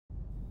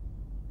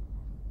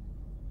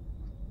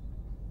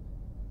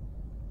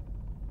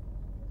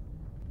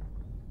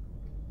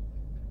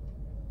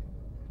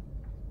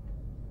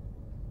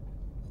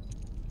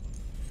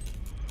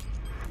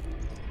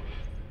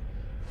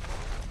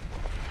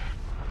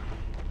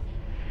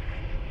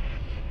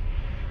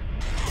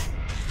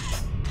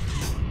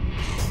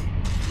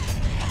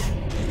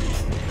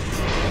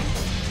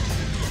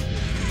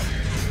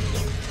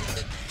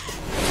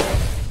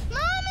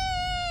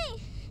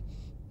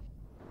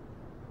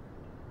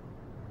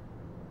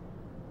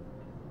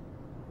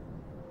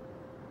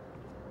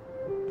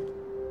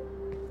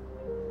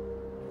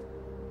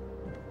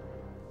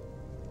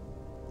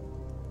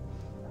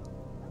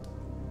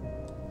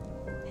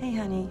Hey,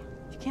 honey.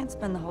 You can't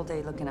spend the whole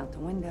day looking out the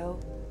window.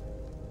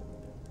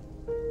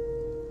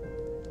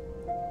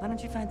 Why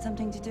don't you find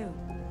something to do?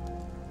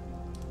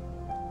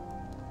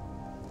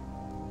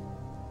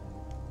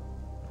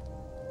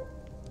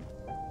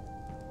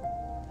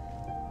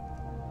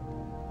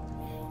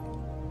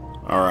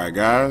 Alright,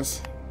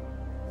 guys.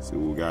 Let's see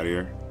what we got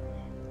here.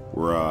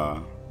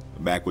 We're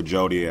back with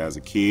Jody as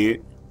a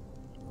kid.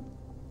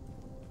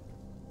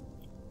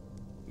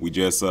 We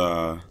just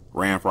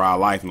ran for our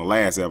life in the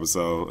last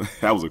episode.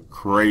 That was a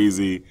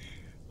crazy,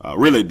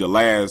 really the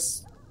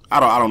last, I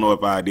don't know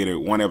if I did it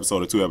one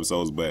episode or two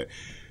episodes, but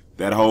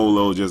that whole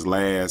little just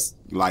last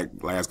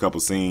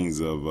couple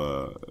scenes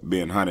of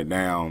being hunted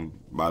down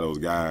by those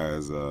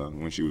guys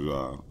when she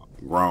was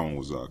grown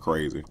was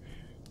crazy.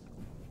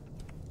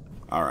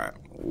 All right,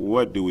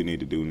 what do we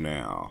need to do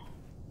now?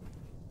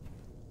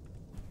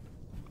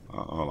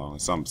 Hold on,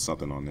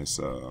 something on this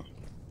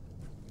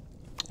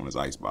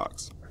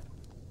icebox.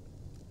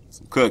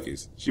 Some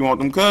cookies. She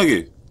want them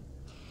cookies.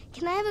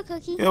 Can I have a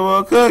cookie? Yeah, well,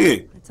 a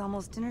cookie. It's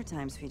almost dinner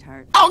time,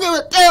 sweetheart. I don't give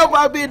a damn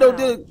about being no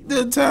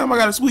dinner time. I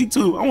got a sweet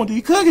tooth. I want to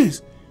eat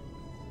cookies.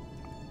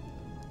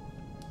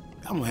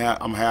 I'm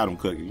gonna have them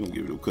cookies. You gonna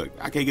give me them cookies?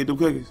 I can't get them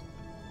cookies.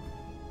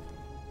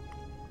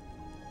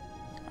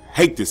 I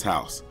hate this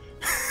house.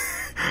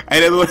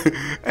 Hey, that's what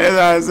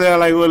I sound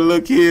like when the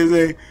little kids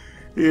say,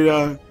 you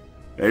know,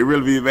 they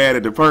really be mad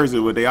at the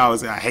person, but they always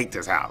say, I hate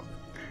this house.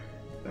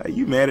 Like,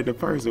 you mad at the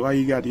person? Why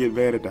you got to get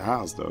mad at the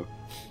house, though?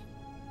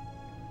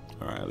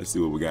 All right, let's see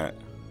what we got.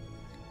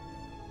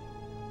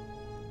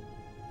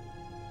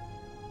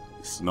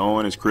 It's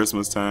snowing. It's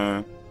Christmas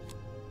time.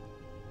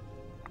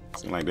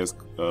 Seems like that's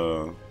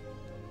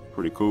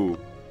pretty cool.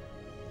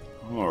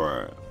 All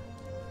right.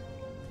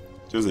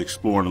 Just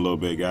exploring a little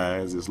bit,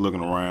 guys. Just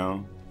looking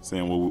around,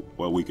 seeing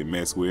what we can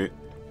mess with.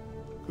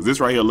 Because this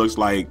right here looks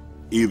like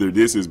either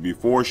this is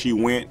before she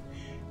went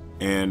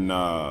and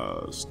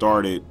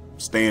started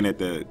staying at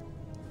the,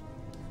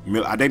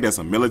 I think that's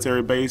a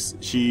military base.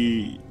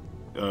 They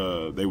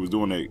was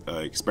doing an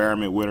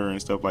experiment with her and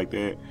stuff like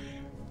that,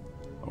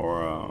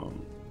 or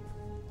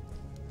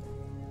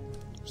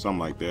something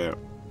like that.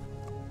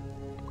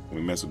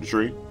 We mess with the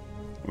tree.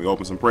 We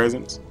open some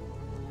presents.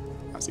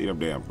 I see them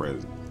damn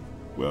presents.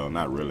 Well,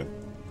 not really.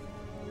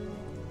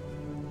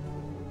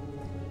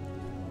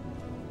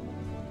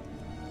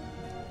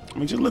 I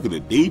mean, just look at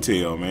the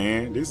detail,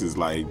 man. This is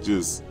like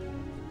just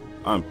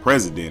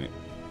unprecedented.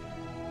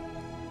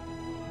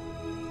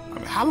 I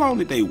mean, how long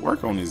did they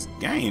work on this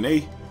game?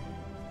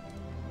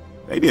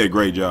 They did a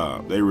great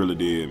job. They really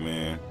did,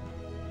 man.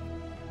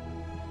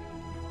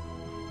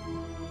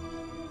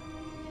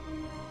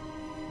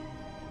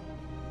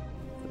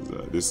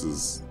 This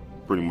is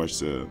pretty much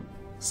the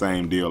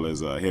same deal as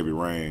Heavy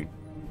Rain,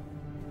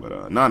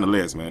 but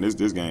nonetheless, man,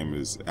 this game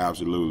is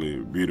absolutely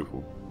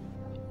beautiful.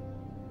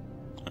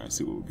 All right,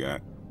 see what we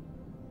got.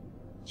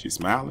 She's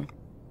smiling.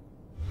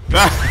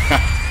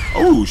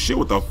 Oh shit!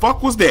 What the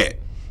fuck was that?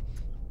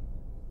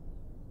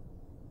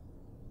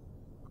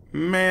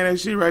 Man, that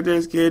shit right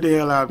there scared the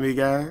hell out of me,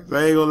 guys.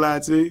 I ain't gonna lie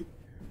to you.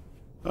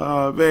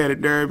 Oh man,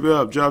 it dirtied me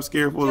up. Jump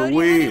scare for the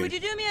win. Honey, would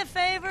you do me a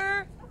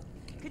favor?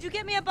 Could you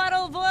get me a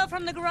bottle of oil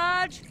from the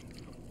garage?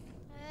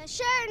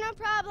 Sure, no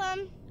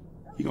problem.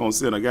 You gonna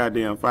send a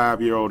goddamn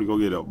 5-year-old to go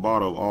get a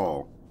bottle of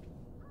oil?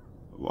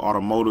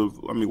 Automotive,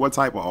 I mean, what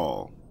type of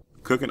oil?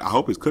 Cooking, I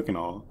hope it's cooking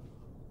oil.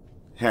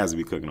 Has to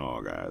be cooking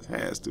oil, guys.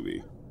 Has to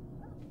be.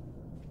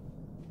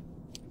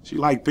 She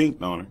like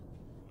pink, don't her?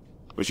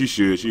 But she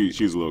should,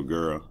 she's a little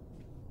girl.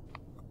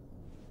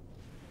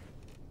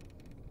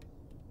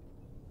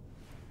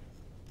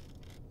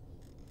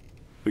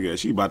 Look at her,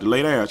 she about to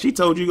lay down. She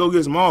told you go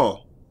get some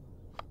oil.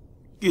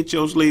 Get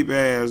your sleep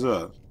ass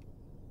up.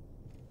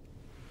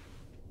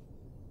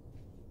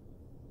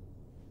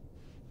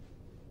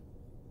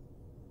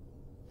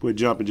 Put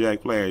Jumpin'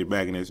 Jack Flash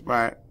back in his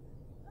spot.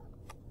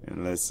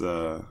 And let's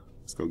go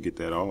get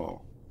that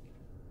all.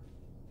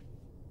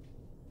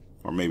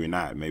 Or maybe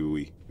not. Maybe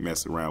we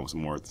mess around with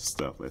some more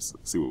stuff. Let's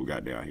see what we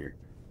got down here.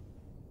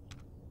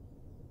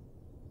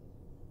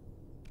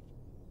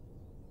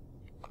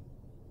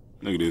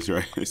 Look at this,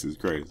 right? This is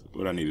crazy.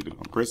 What I need to do?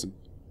 I'm pressing.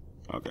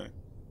 Okay.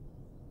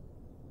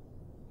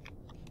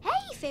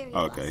 Hey, Fairy Okay,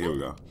 Blossom. here we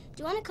go. Do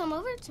you want to come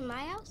over to my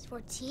house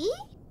for tea?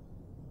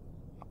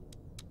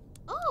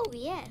 Oh,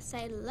 yes,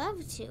 I'd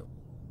love to.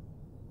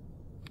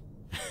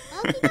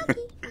 Okie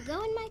dokie, we'll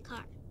go in my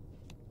car.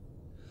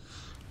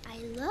 I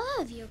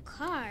love your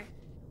car.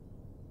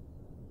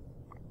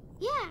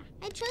 Yeah,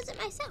 I chose it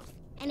myself,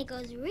 and it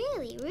goes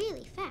really,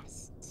 really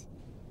fast.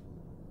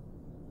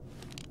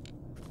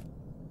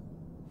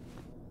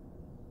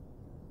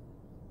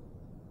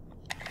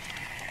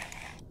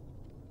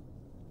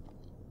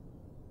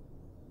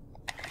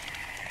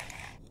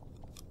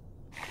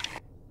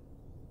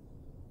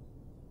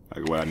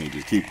 Like what I need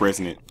to keep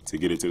pressing it to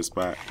get it to the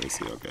spot. Let's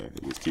see, okay.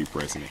 Just keep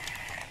pressing it.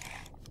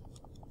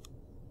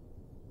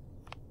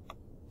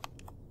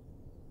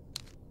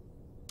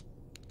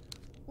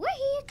 We're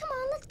here, come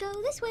on, let's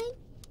go this way.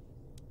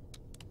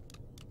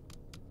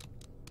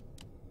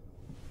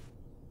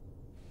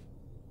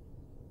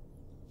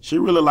 She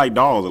really liked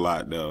dolls a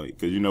lot though,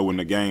 because you know when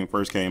the game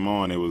first came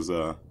on, it was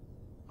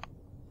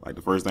like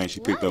the first thing she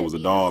picked up was a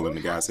doll, and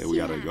the guy said we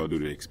gotta go do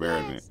the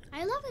experiment. Yes,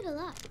 I love it a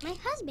lot. My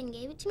husband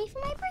gave it to me for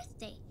my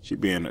birthday. She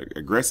being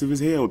aggressive as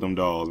hell with them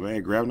dolls,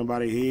 man, grabbing them by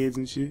their heads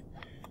and shit.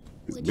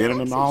 Just Would you bending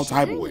like them all some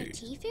type sugar of in your ways.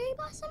 tea, Fairy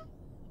Blossom?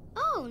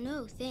 Oh,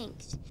 no,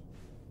 thanks.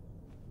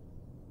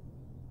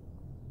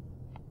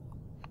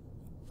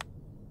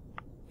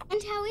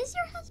 And how is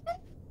your husband?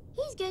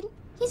 He's good.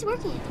 He's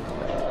working at the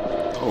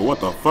moment. Oh,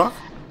 what the fuck?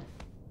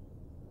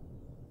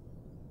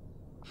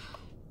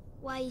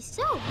 Why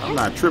so? I'm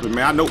not tripping,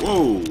 man. I know.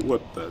 Whoa,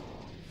 what the?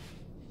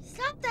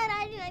 Stop that,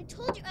 Aiden. I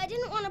told you I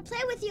didn't want to play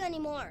with you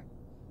anymore.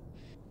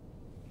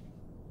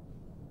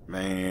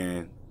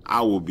 Man,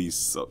 I will be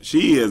so.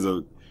 She is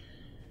a.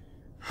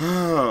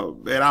 Oh,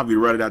 man, I'll be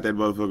running out that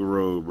motherfucking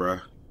road,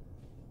 bruh.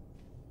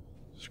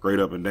 Straight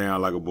up and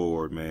down like a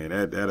board, man.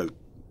 That'll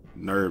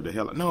nerve the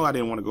hell. No, I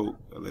didn't want to go.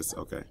 Let's.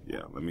 Okay,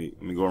 yeah. Let me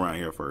go around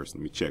here first.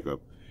 Let me check up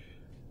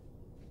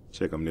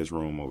this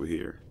room over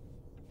here.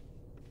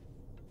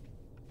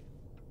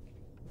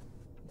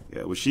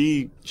 Yeah, well,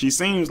 she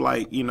seems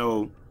like, you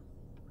know,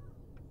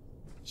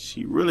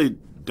 she really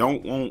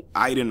don't want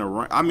Aiden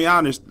around. I mean, I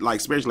understand,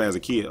 like, especially as a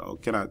kid. Oh,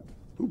 can I?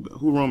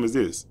 Who room is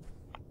this?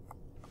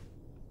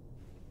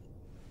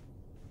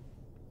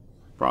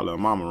 Probably a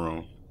mama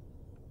room.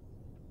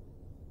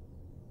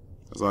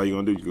 That's all you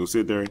gonna do. You go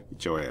sit there,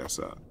 get your ass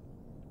up.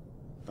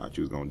 Thought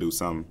you was gonna do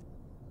something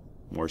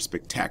more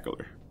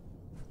spectacular.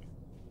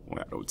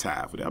 Won't have no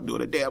time for that. I'm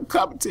doing a damn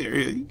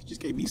commentary. You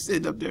just can't be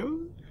sitting up there.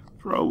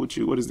 What's wrong with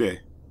you? What is that?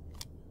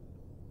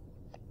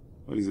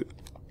 What is it?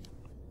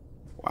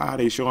 Why are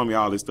they showing me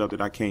all this stuff that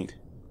I can't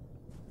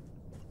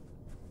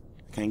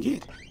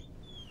get?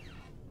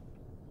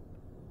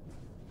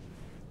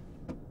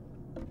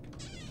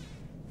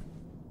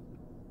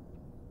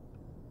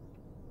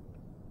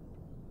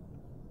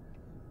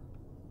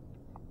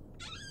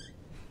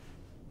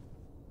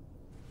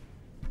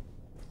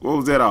 What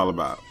was that all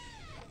about?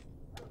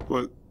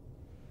 What?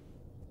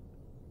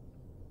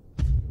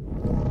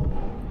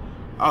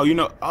 Oh, you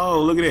know, oh,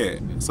 look at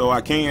that. So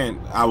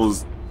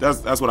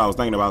that's what I was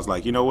thinking about. I was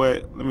like, you know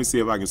what? Let me see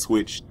if I can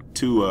switch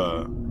to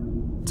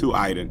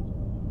Aiden.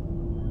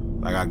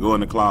 Like I go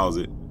in the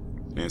closet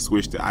and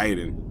switch to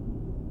Aiden,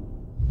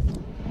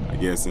 I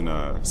guess, and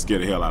scare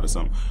the hell out of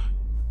something.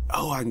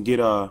 Oh, I can get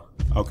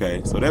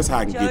okay, so that's how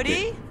I can get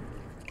Jody? that.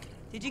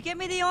 Did you get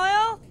me the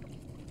oil?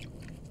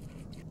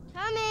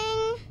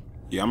 Coming.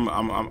 Yeah,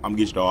 I'm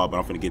get you all, but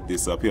I'm finna get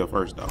this up here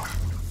first though.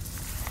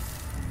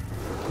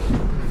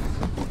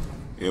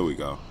 Here we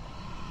go.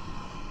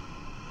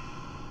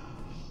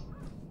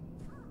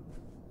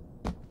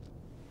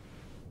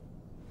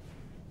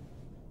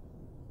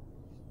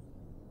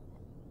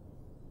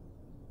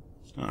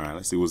 All right,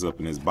 let's see what's up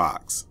in this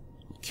box.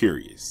 I'm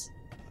curious.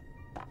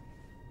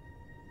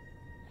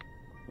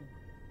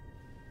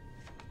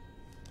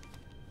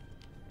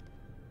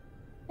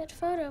 That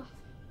photo.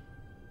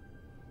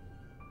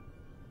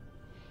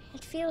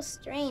 It feels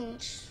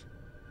strange.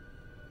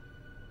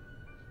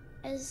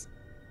 As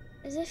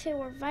if it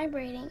were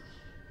vibrating.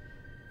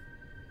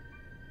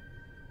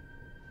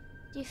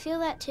 Do you feel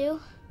that too?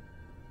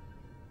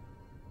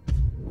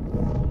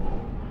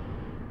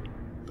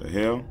 The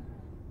hell?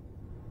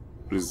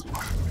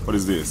 What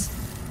is this?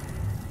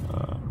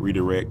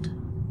 Redirect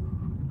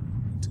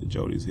to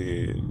Jody's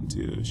head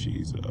until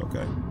she's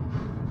okay.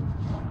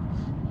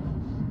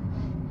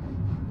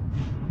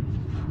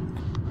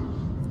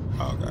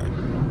 Okay.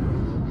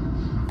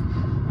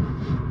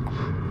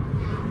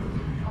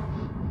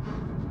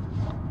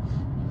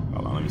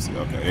 Hold on, let me see.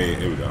 Okay,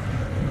 here we go.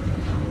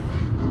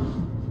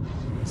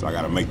 So I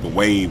gotta make the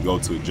wave go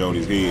to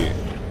Jody's head.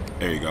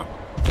 There you go.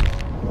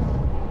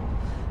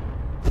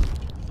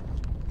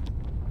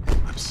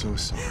 I'm so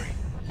sorry.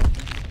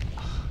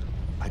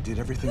 I did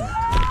everything I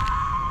could.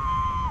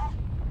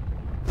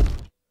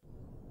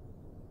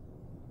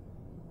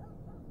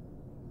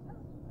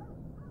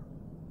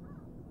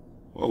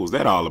 What was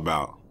that all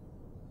about?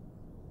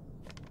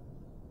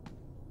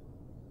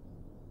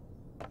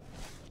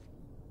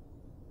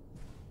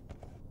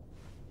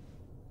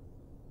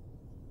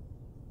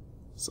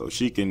 So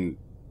she can,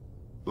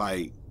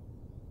 like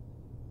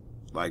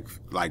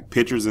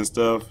pictures and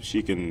stuff.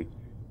 She can.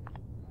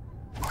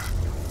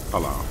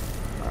 Hold on. All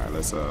right,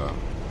 let's see what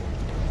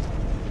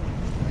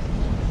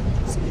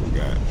we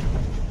got.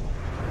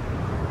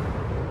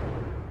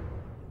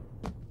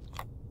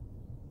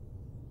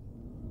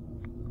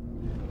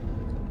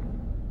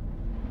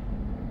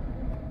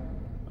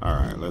 All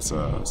right, let's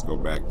go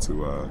back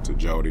to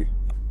Jody.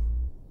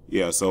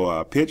 Yeah,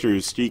 so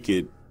pictures, she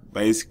could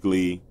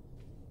basically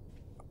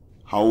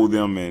hold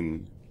them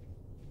and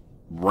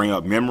bring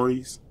up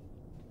memories.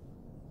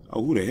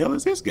 Oh, who the hell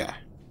is this guy?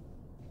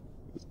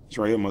 This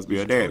right here must be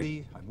her daddy.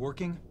 Jody, I'm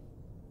working.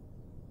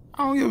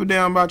 I don't give a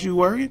damn about you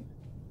working.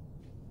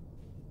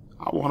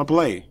 I want to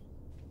play.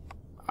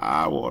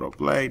 I want to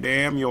play.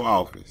 Damn your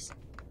office.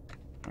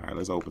 All right,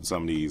 let's open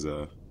some of these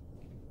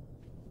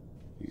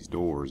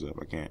doors up.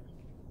 I can't.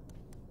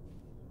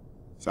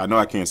 So I know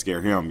I can't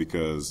scare him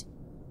because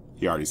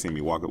he already seen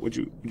me walk up. What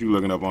you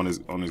looking up on his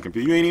computer?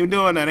 You ain't even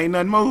doing that. Ain't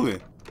nothing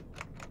moving.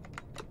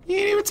 You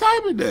ain't even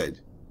typing that.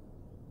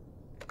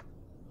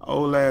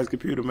 Old ass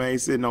computer, man,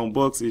 sitting on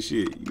books and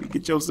shit. You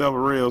get yourself a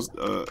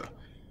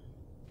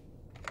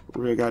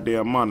real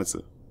goddamn monitor.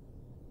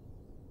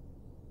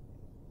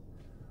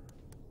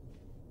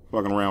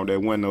 Fucking around with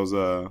that Windows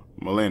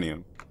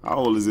Millennium. How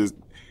old is this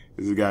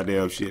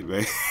goddamn shit,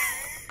 man?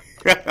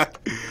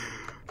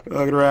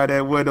 Fucking around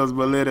that Windows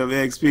Millennium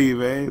XP,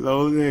 man. It's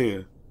old as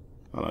hell.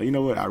 Hold on, you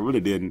know what? I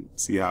really didn't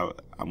see how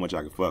much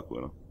I could fuck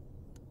with him.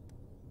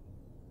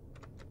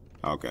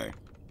 Okay.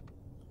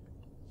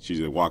 She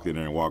just walked in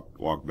there and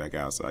walked back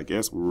out. So I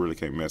guess we really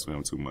can't mess with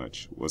him too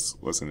much.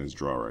 What's in this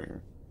drawer right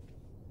here?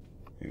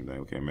 Anything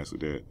we can't mess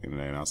with that?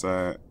 Anything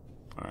outside?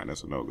 All right,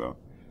 that's a no-go.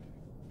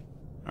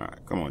 All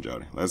right, come on,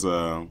 Jody. Let's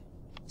go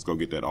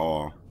get that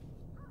all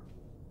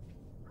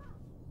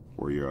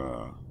for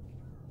your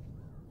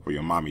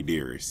mommy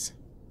dearest.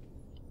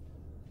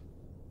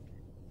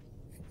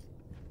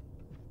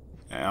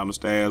 Down the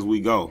stairs we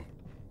go.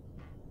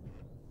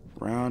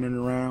 Round and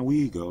around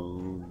we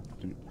go.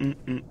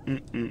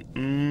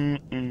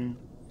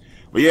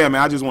 But yeah,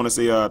 man, I just want to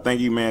say thank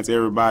you, man, to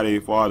everybody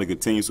for all the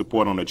continued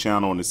support on the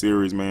channel and the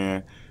series,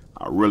 man.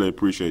 I really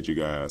appreciate you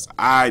guys.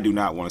 I do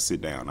not want to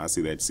sit down. I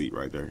see that seat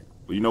right there.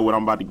 But you know what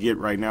I'm about to get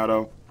right now,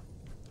 though?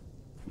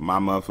 My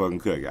motherfucking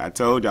cookie. I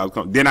told you I was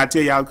coming. Didn't I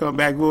tell you I was coming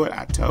back for it?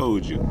 I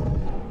told you.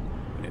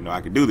 I didn't know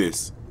I could do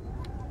this.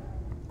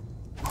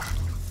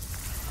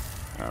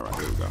 All right,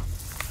 here we go.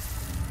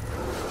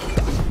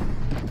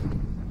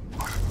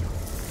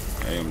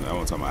 Hey, I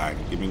want to talk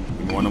about, give me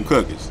one of them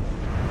cookies.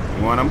 Give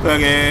me one of them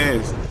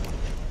cookies.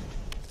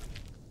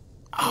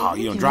 Oh,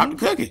 you done dropped the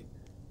cookie.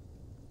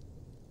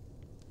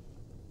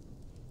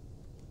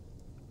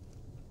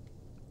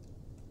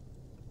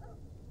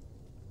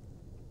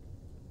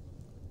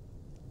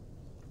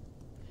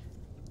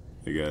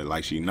 Yeah,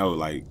 like she know,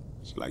 like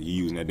you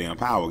using that damn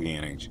power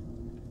again, ain't you?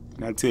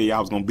 Didn't I tell you I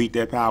was gonna beat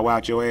that power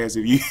out your ass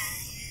if you?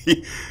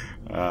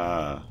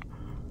 That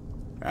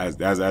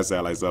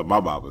sound like something my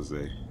mama would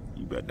say.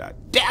 You better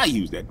not dare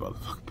use that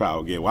motherfucking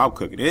power again while I'm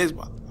cooking this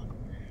motherfucker.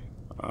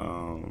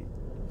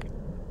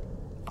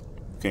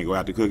 Can't go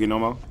out to cooking no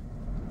more?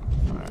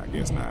 I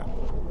guess not.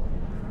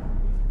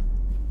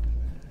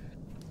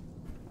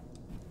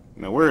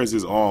 Now, where is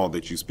this all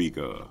that you speak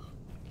of?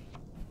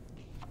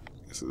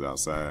 This is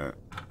outside.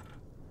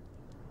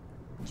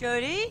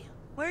 Jody,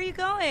 where are you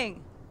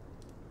going?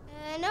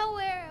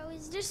 Nowhere. I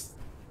was just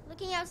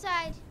looking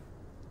outside.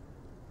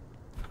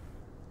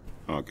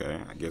 Okay,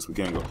 I guess we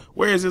can't go.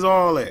 Where is this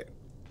all at?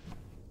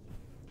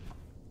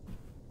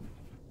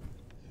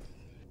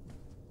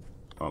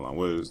 Hold on,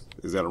 what is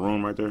that a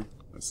room right there?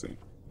 Let's see.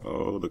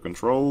 Oh, the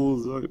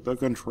controls, the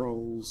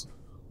controls.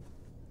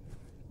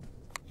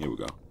 Here we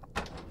go.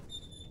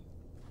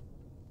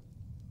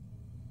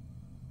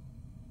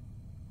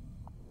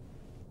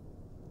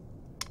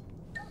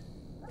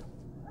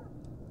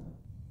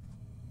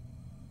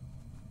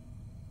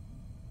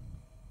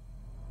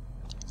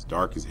 It's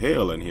dark as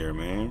hell in here,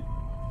 man.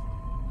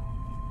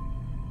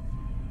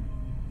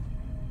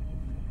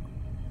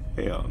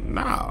 Hell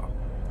nah.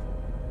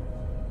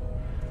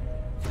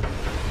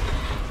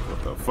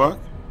 What the fuck?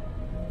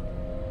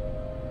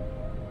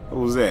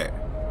 What was that?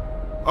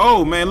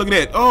 Oh man, look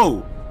at that.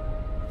 Oh!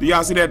 Do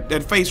y'all see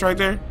that face right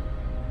there?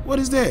 What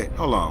is that?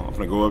 Hold on, I'm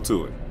gonna go up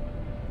to it.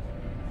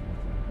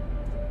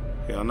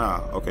 Hell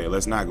nah. Okay,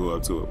 let's not go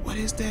up to it. What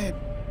is that?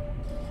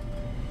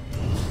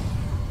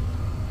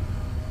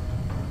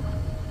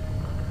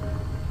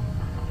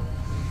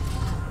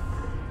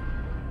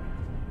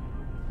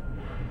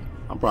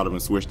 I'm probably gonna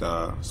switch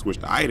the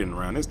item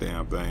around this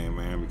damn thing,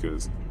 man,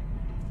 because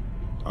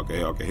okay,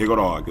 here go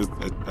the all.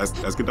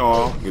 Let's get the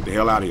all. Get the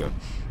hell out of here.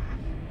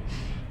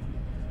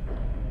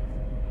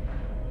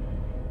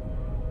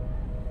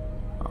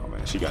 Oh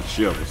man, she got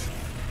shivers.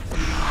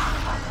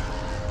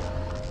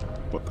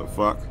 What the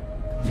fuck?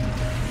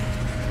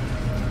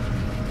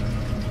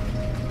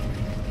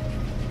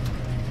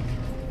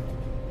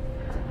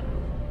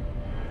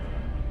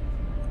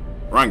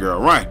 Run, girl,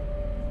 run.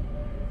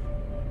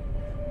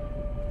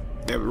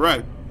 Yeah,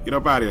 right. Get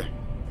up out of here.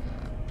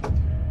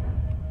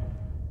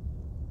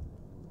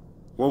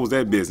 What was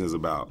that business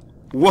about?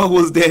 What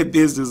was that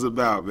business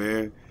about,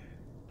 man?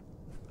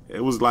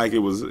 It was like it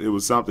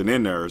was something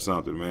in there or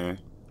something, man.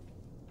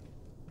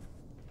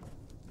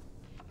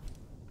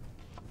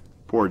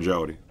 Poor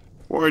Jody.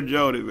 Poor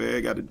Jody,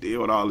 man. Got to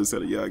deal with all this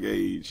at a young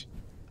age.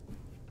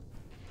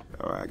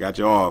 All right, I got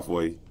you all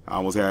for you. I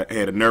almost had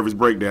a nervous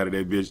breakdown of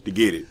that bitch to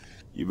get it.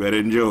 You better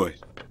enjoy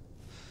it.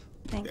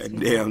 Thanks, That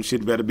damn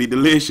shit better be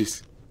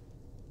delicious.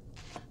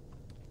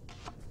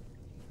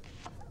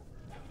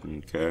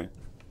 Okay.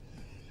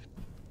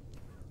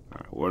 All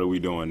right, what are we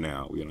doing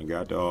now? We gonna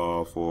got the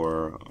all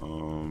for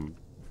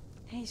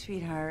Hey,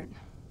 sweetheart.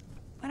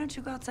 Why don't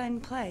you go outside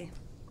and play?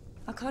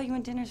 I'll call you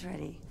when dinner's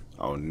ready.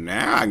 Oh,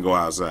 now I can go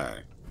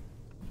outside.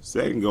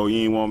 Second go, you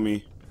ain't want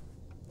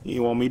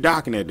me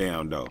docking that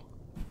damn door.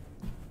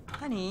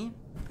 Honey,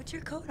 Put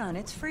your coat on.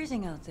 It's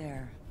freezing out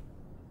there.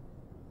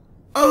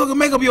 Oh, look,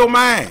 make up your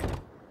mind.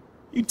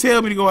 You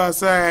tell me to go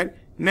outside.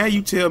 Now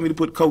you tell me to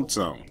put coats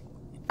on.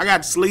 I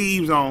got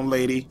sleeves on,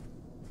 lady.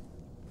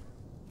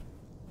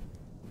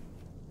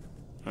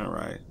 All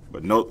right,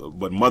 but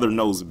mother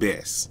knows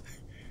best.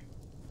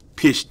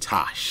 Pish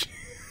tosh.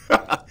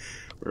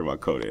 Where my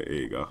coat at? There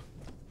you go.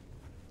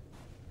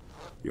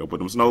 You gonna put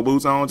them snow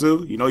boots on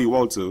too? You know you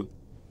want to.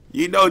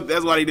 You know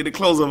that's why they did the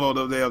close-up on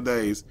those damn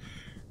days.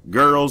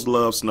 Girls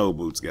love snow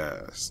boots,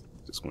 guys.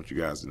 Just want you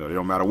guys to know. They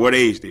don't matter what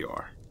age they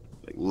are.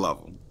 They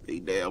love them. They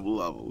damn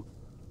love them.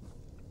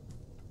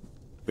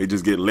 They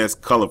just get less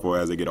colorful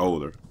as they get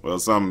older. Well,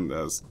 some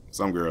girls,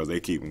 they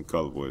keep them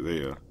colorful as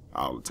hell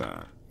all the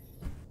time.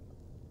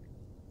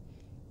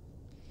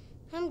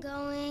 I'm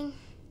going.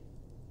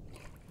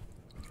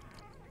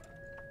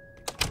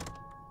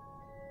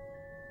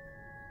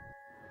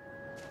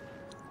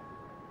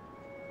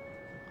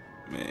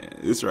 Man,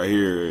 this right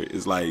here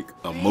is like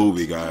a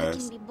movie,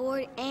 guys. You can be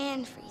bored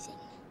and freezing.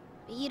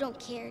 But you don't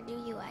care, do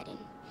you, Aiden?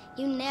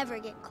 You never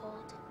get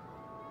cold.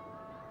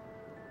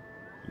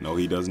 No,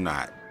 he does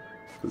not.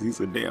 Because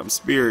he's a damn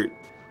spirit.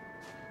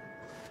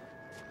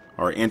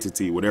 Or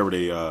entity, whatever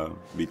they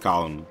be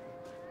calling him.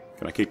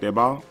 Can I kick that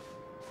ball?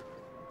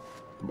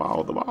 The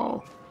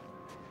ball.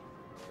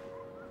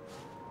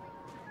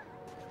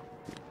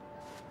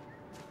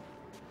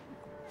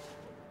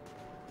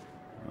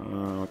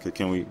 Okay,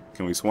 can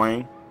we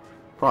swing?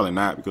 Probably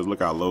not, because look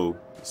how low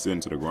it's sitting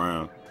to the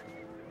ground.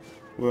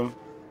 Well,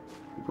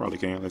 we probably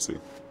can. Let's see.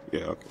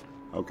 Yeah,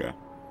 okay.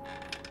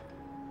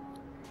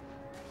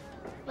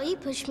 Will you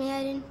push me,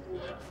 Aiden?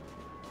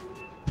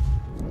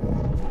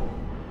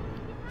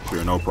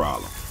 Sure, no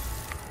problem.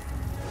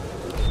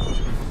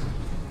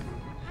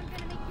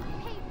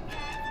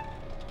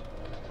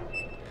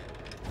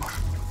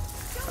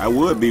 That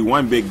would be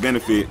one big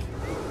benefit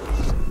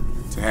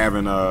to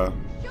having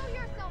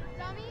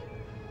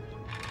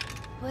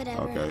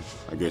Whatever. Okay,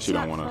 I guess you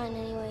don't want to.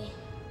 Anyway.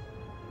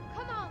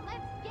 Come on,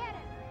 let's get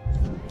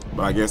it.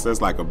 But I guess that's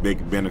like a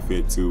big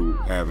benefit to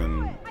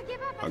having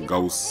a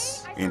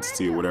ghost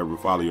entity or whatever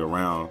follow you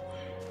around.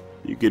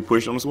 You get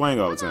pushed on the swing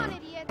all the time.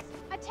 Idiots,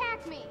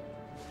 attack me.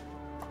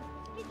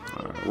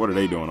 All right, what are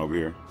they doing over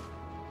here?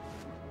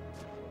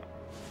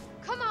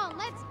 Come on,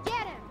 let's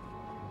get him.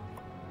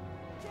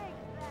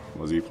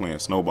 Was he playing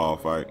snowball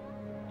fight?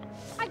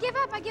 I give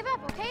up,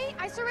 okay?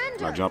 I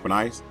surrender. Like jumping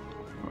ice?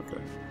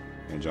 Okay.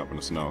 And jump in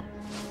the snow.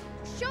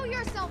 Show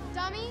yourself,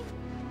 dummy.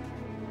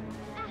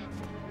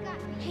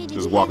 Hey, did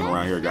Just you walking hear that?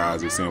 around here,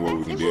 guys, and seeing what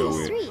we can They're deal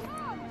from the with. street.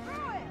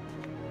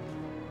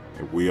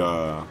 If we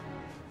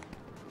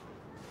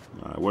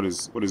what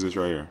is this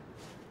right here?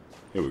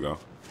 Here we go.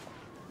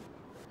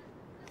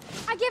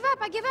 I give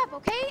up,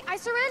 okay? I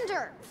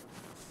surrender.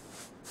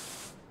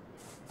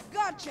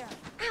 Gotcha!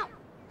 Ow!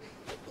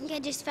 I think I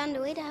just found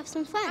a way to have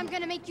some fun. I'm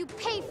gonna make you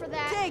pay for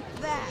that. Take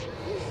that!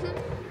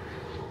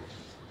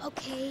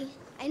 Okay,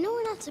 I know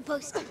we're not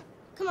supposed to.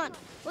 Come on,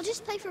 we'll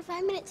just play for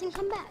 5 minutes and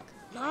come back.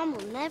 Mom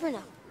will never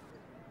know.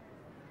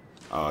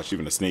 She's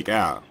gonna sneak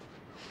out.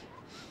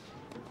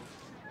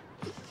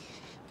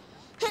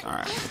 All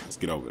right, let's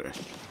get over there.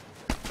 She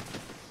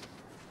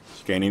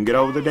can't even get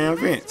over the damn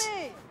fence.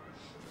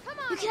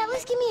 You can at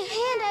least give me a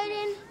hand,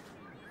 Aiden.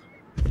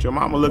 But your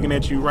mama looking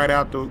at you right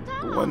out the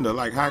window,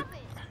 like how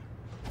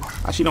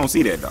she don't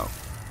see that though?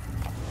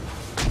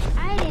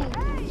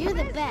 Aiden, you're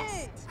the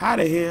best. How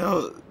the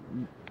hell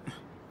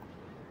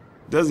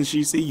doesn't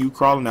she see you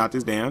crawling out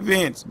this damn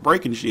fence,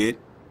 breaking shit,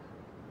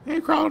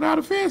 and crawling out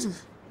of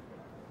fences?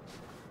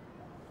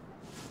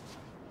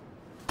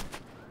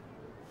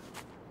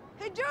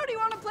 Hey, Jody,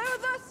 wanna play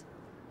with us?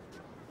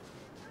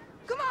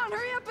 Come on,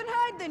 hurry up and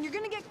hide then. You're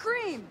gonna get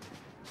creamed.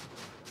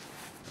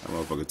 That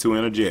motherfucker too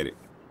energetic.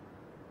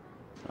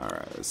 All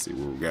right, let's see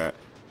what we got.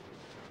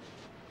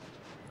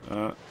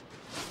 Oh,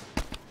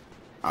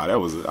 that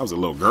was a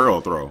little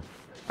girl throw.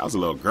 That was a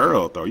little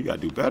girl throw. You gotta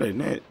do better than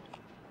that.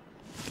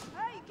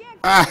 Hey, you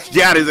can't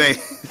Got his ass.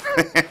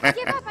 I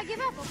give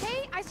up,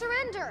 okay? I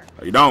surrender.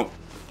 No, you don't.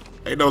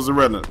 Ain't no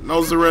surrender.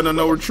 No surrender,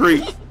 no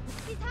retreat. He's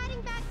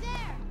hiding back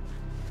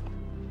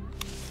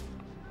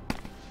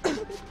there.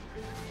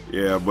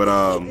 Yeah, but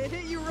It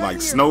hit you right like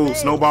in your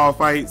face. snowball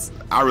fights,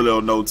 I really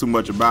don't know too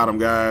much about them,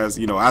 guys.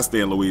 You know, I stay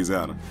in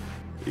Louisiana.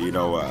 You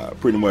know,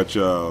 pretty much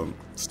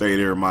stayed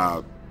there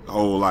my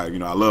whole life. You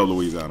know, I love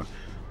Louisiana,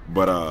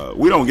 but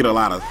we don't get a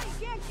lot of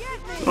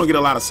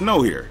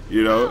snow here.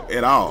 You know,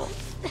 at all.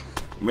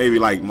 Maybe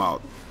like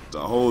the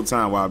whole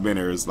time while I've been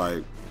here, it's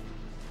like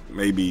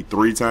maybe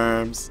 3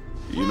 times.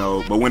 You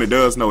know, but when it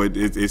does snow, it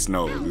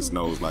snows. It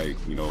snows like,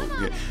 you know,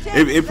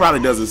 it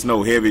probably doesn't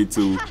snow heavy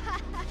to,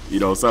 you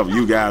know, some of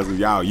you guys,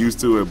 y'all used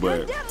to it,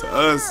 but to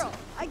us,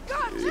 I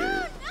got you!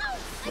 yeah.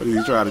 What did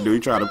he try to do? He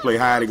tried to play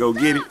hide to go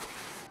get it.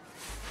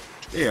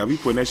 Yeah, he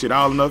putting that shit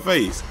all in her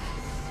face.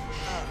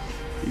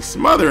 He's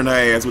smothering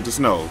her ass with the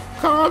snow.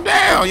 Calm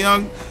down,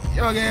 young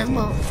ass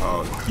mother.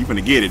 Oh, you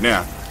finna get it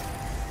now.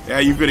 Yeah,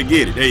 you finna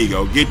get it. There you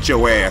go. Get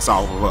your ass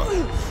off of her.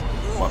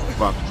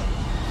 Motherfucker.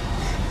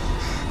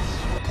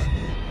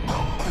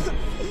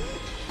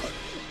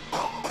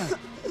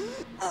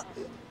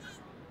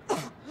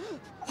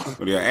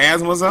 What, do you have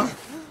asthma or something?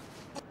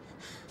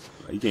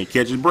 You can't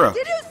catch his breath.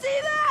 Did you see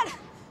that?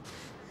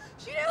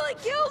 She nearly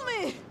killed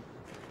me.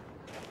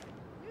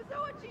 You saw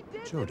what she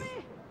did Jody. to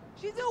me?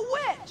 She's a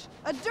witch.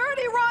 A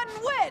dirty, rotten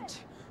witch.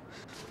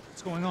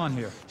 What's going on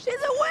here? She's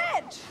a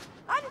witch.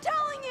 I'm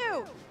telling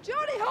you.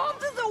 Jody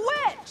Holmes is a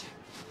witch.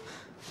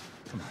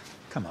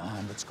 Come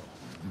on, let's go.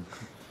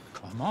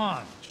 Come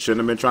on.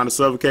 Shouldn't have been trying to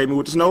suffocate me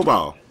with the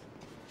snowball.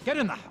 Get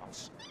in the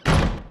house.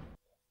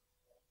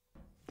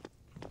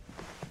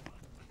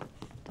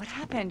 What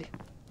happened?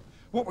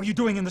 What were you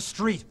doing in the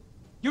street?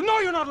 You know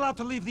you're not allowed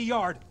to leave the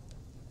yard.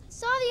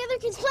 Saw the other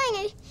kids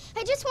playing.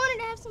 I just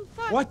wanted to have some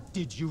fun. What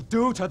did you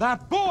do to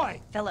that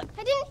boy? Philip.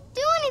 I didn't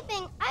do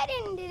anything. I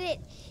didn't did it.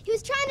 He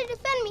was trying to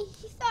defend me.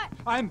 He thought...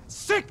 I'm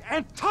sick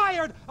and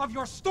tired of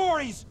your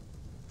stories.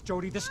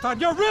 Jody, this time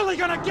you're really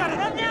gonna get it.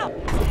 Not now.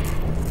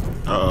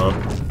 Uh-oh.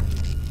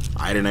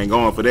 Aiden ain't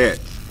going for that.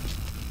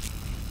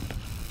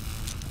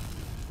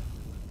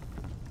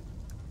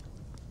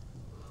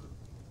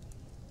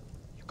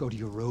 You go to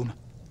your room.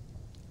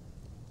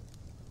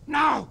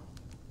 Now!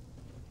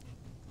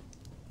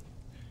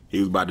 He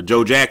was about to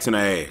Joe Jackson her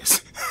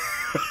ass.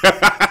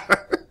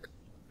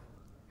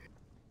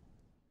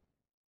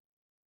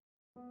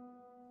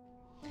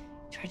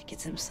 Try to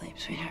get some sleep,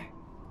 sweetheart.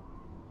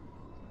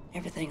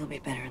 Everything will be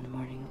better in the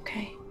morning,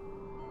 okay?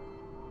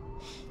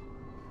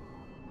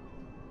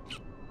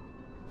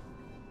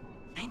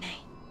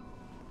 Night-night.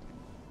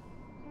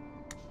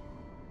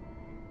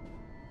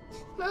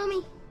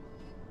 Mommy.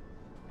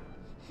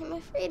 I'm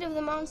afraid of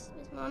the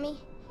monsters, Mommy.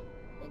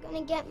 They're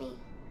gonna get me.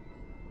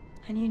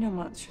 And you know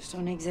monsters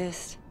don't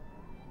exist.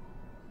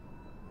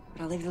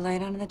 But I'll leave the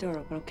light on and the door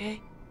open, okay?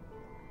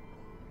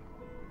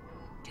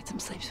 Get some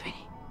sleep, sweetie.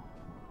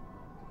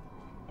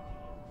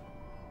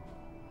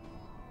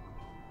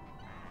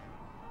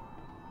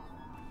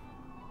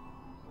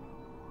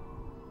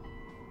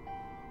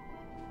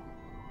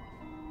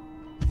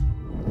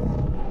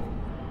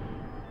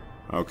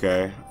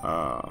 Okay.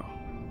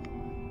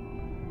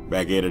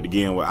 Back at it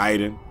again with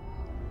Aiden.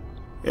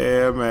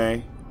 Yeah,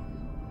 man.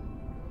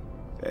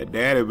 That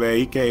daddy, man,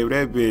 he came with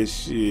that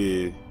bitch,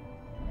 shit,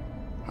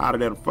 hotter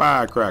than a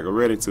firecracker,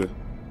 ready to,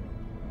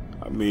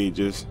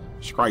 just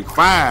strike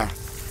fire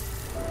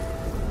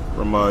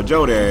from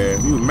Joe's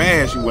ass. He was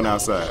mad she went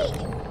outside.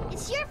 Hey,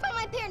 it's your fault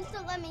my parents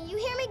don't let me. You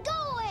hear me? Go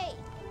away.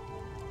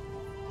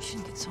 You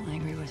shouldn't get so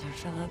angry with her,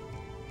 Philip.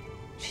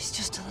 She's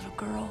just a little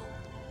girl.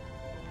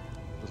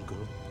 Little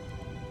girl,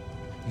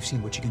 you've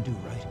seen what you can do,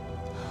 right?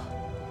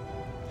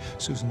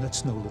 Susan,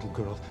 that's no little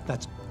girl.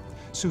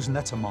 Susan,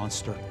 that's a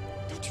monster.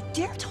 Don't you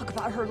dare talk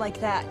about her like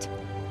that.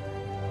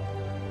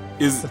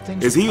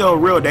 Is he a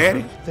real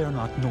daddy? They're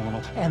not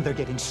normal, and they're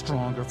getting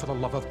stronger. For the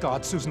love of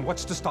God, Susan,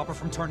 what's to stop her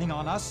from turning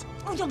on us?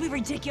 Oh, don't be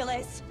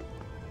ridiculous.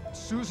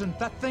 Susan,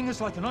 that thing is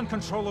like an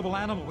uncontrollable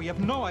animal. We have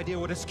no idea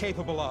what it's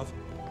capable of.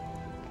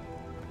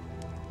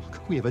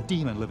 Look, we have a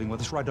demon living with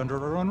us right under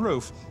our own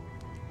roof.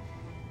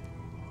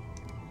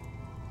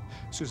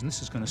 Susan,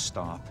 this is gonna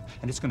stop,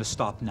 and it's gonna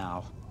stop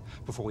now,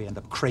 before we end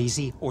up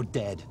crazy or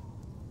dead.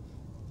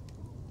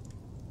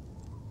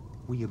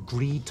 We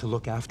agreed to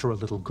look after a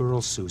little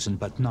girl, Susan,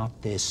 but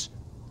not this.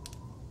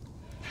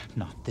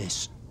 Not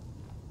this.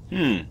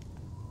 Is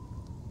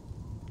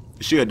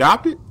she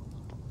adopted?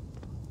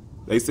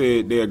 They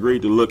said they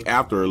agreed to look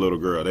after a little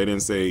girl. They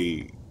didn't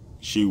say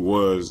she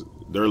was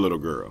their little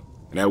girl.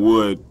 And that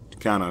would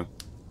kind of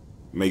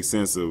make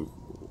sense of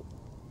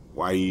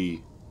why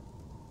he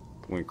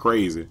went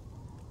crazy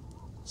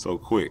so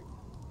quick.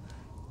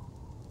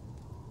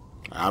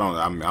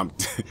 I'm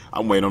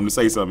waiting on him to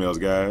say something else,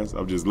 guys.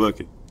 I'm just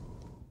looking.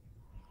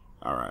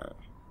 All right.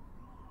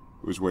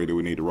 Which way do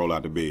we need to roll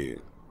out the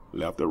bed?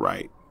 Left or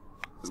right?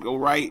 Let's go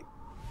right.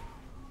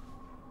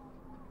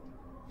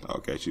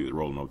 Okay, she's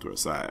rolling over to her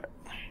side.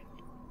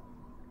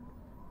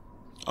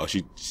 Oh,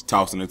 she's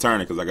tossing and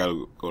turning because I got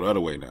to go the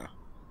other way now.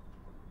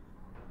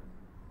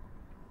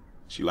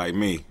 She like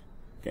me.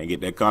 Can't get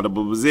that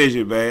comfortable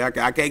position, man.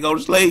 I can't go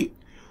to sleep.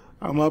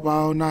 I'm up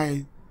all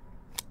night.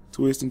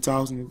 Twisting,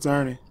 tossing, and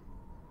turning.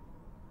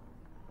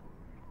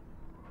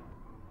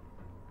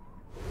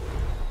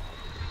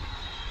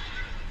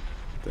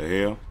 The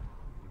hell?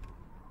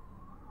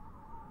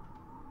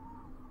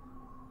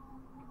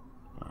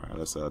 Alright,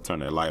 let's turn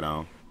that light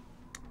on.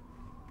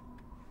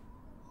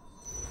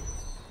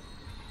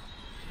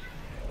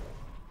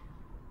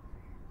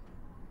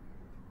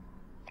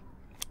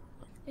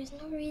 There's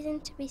no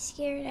reason to be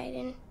scared,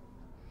 Aiden.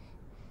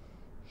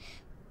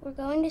 We're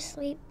going to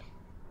sleep,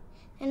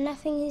 and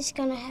nothing is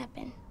gonna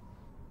happen.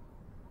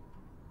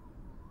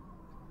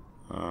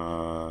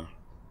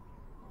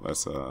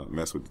 Let's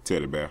mess with the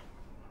teddy bear.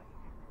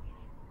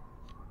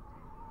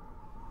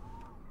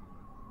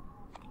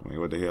 I mean,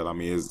 what the hell? I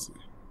mean, it's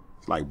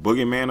like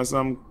Boogeyman or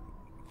something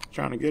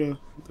trying to get her.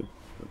 What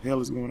the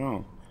hell is going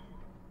on?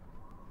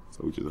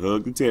 So we just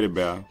hug the teddy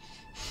bear.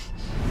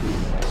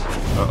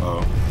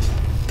 Uh-oh.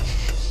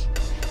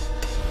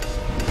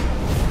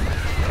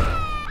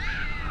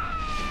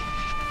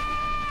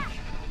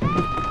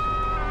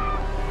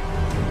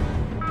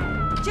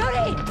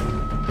 Jody!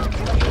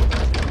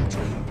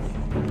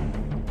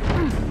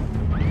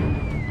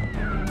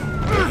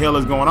 hell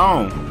is going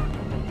on?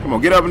 Come on,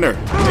 get up in there.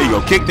 There you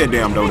go. Kick that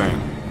damn door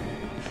down.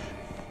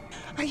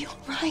 Are you all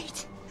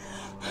right?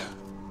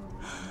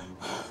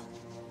 Oh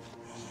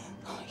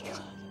my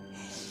God.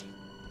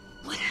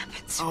 What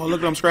happened? Oh,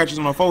 look at them scratches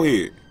on my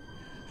forehead.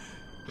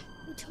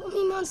 You told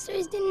me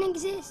monsters didn't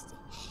exist.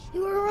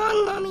 You were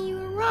wrong, Mommy. You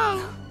were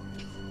wrong.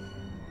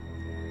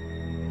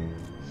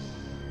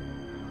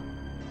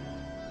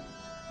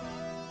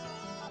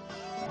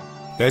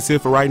 That's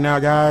it for right now,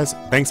 guys.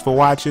 Thanks for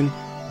watching.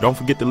 Don't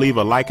forget to leave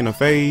a like and a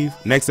fave.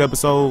 Next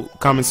episode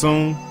coming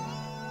soon.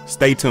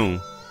 Stay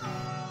tuned.